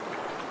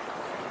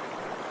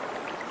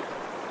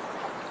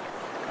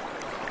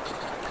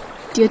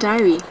Dear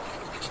Diary,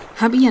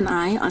 hubby and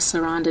I are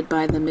surrounded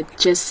by the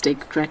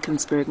majestic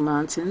Drakensberg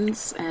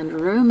Mountains,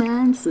 and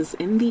romance is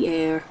in the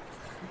air.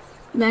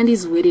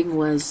 Mandy's wedding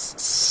was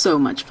so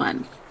much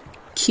fun.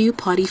 Cue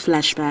party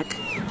flashback.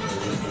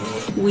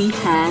 We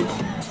had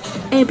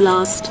a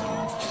blast.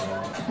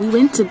 We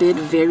went to bed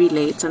very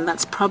late, and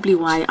that's probably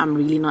why I'm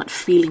really not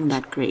feeling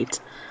that great.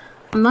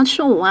 I'm not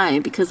sure why,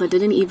 because I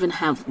didn't even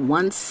have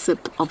one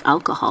sip of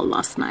alcohol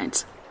last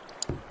night.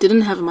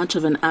 Didn't have much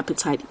of an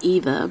appetite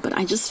either, but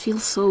I just feel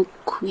so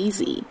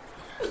queasy.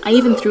 I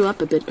even threw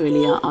up a bit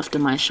earlier after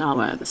my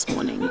shower this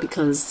morning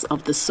because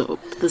of the soap.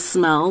 The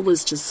smell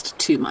was just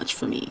too much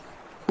for me.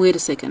 Wait a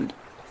second.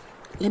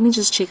 Let me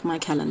just check my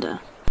calendar.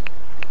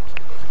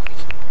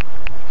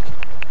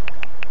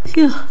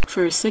 Phew,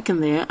 for a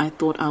second there, I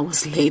thought I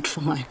was late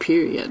for my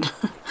period.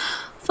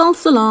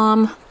 False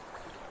alarm.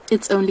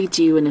 It's only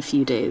due in a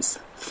few days.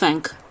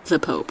 Thank the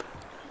Pope.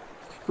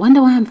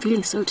 Wonder why I'm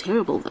feeling so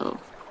terrible though.